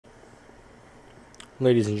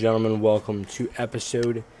Ladies and gentlemen, welcome to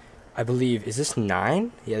episode, I believe, is this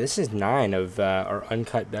 9? Yeah, this is 9 of our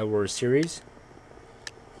Uncut Bedwars series.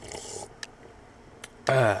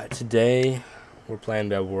 Today, we're playing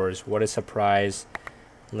Bed Wars. What a surprise,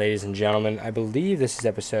 ladies and gentlemen. I believe this is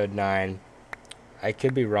episode 9. I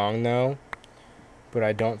could be wrong, though, but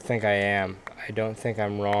I don't think I am. I don't think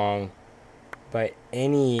I'm wrong by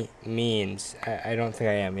any means. I don't think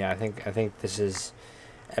I am. Yeah, I think this is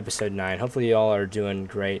episode 9. Hopefully y'all are doing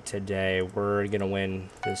great today. We're gonna win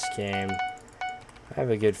this game. I have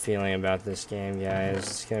a good feeling about this game, guys.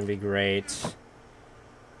 It's gonna be great.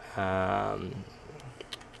 Okay,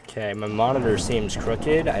 my monitor seems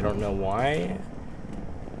crooked. I don't know why.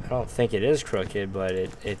 I don't think it is crooked, but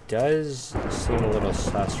it does seem a little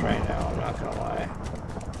sus right now, I'm not gonna lie.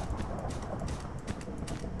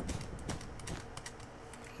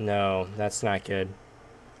 No, that's not good.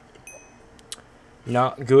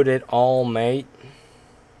 Not good at all, mate.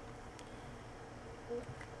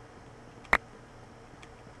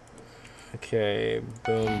 Okay,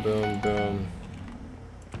 boom, boom, boom.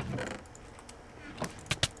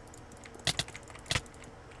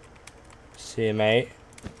 See you, mate.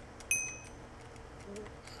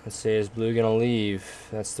 Let's see, is blue gonna leave?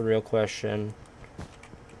 That's the real question.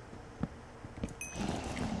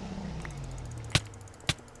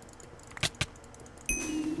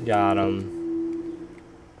 Got him.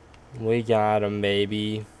 We got him,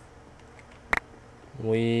 baby.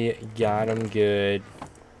 We got him good.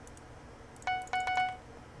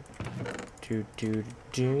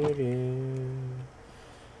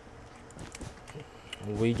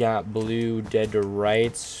 We got blue dead to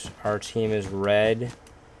rights. Our team is red.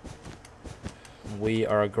 We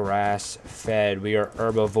are grass fed. We are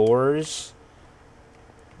herbivores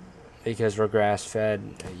because we're grass fed.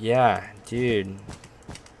 Yeah, dude.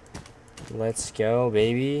 Let's go,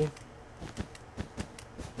 baby.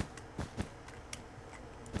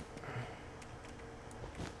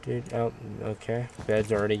 Dude, oh, okay.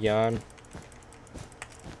 Bed's already gone.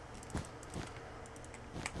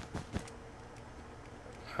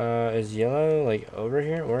 Is yellow, like, over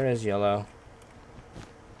here? Where is yellow?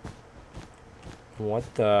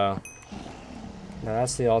 What the? Now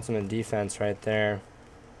that's the ultimate defense right there.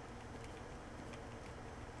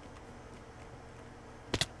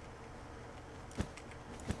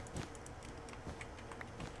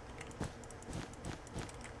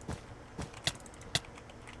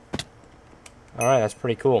 Alright, that's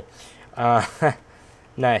pretty cool.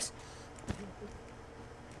 Nice.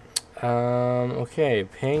 Okay,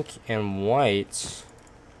 pink and white.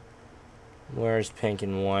 Where's pink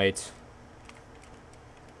and white?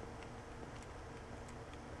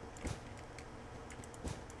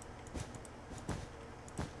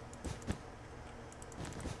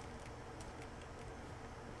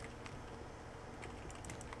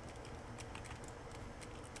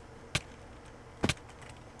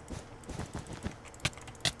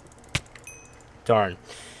 Darn.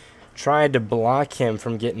 Tried to block him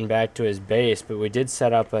from getting back to his base, but we did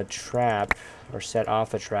set up a trap, or set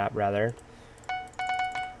off a trap, rather.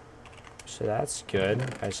 So that's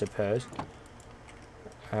good, I suppose.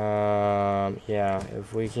 Yeah,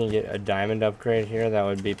 if we can get a diamond upgrade here, that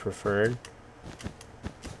would be preferred.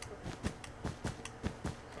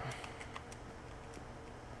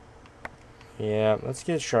 Yeah, let's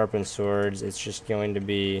get sharpened swords. It's just going to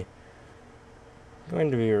be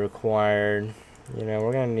required. You know,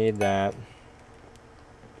 we're gonna need that.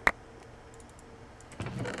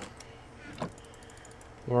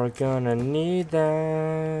 We're gonna need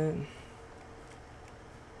that.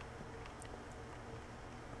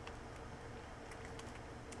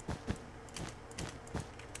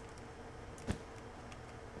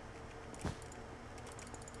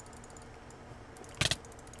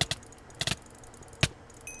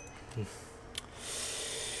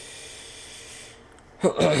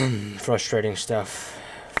 Frustrating stuff.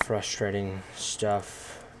 Frustrating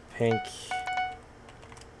stuff. Pink.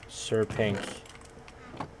 Sir Pink.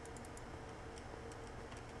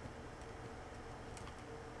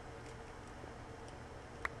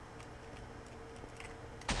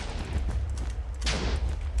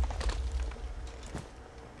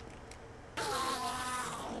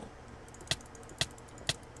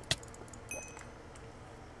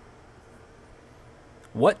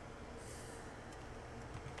 What?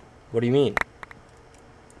 What do you mean?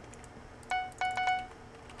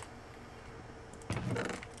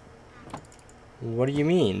 What do you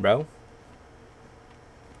mean, bro?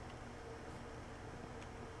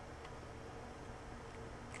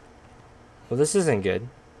 Well, this isn't good.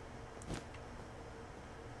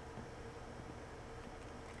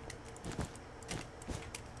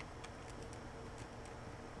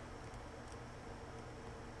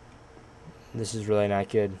 This is really not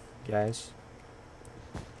good, guys.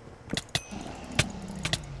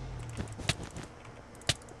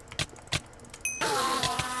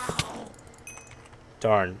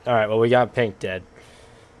 Darn. Alright, well, we got pink dead,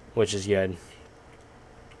 which is good.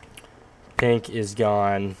 Pink is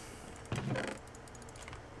gone.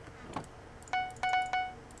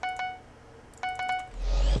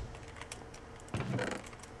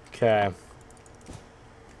 Okay.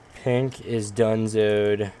 Pink is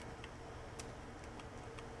donezoed.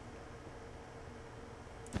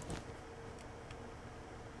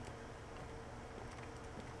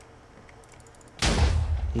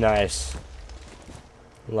 Nice.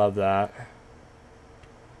 Love that.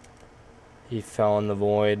 He fell in the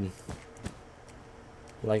void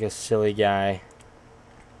like a silly guy.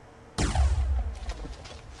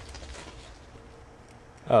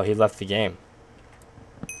 Oh, he left the game.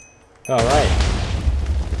 Alright.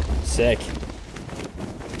 Sick.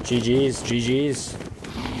 GG's, GG's.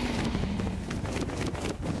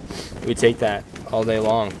 We take that all day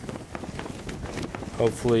long.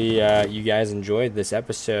 Hopefully you guys enjoyed this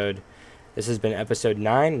episode. This has been episode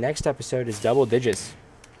 9. Next episode is double digits.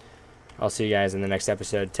 I'll see you guys in the next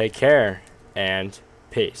episode. Take care and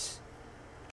peace.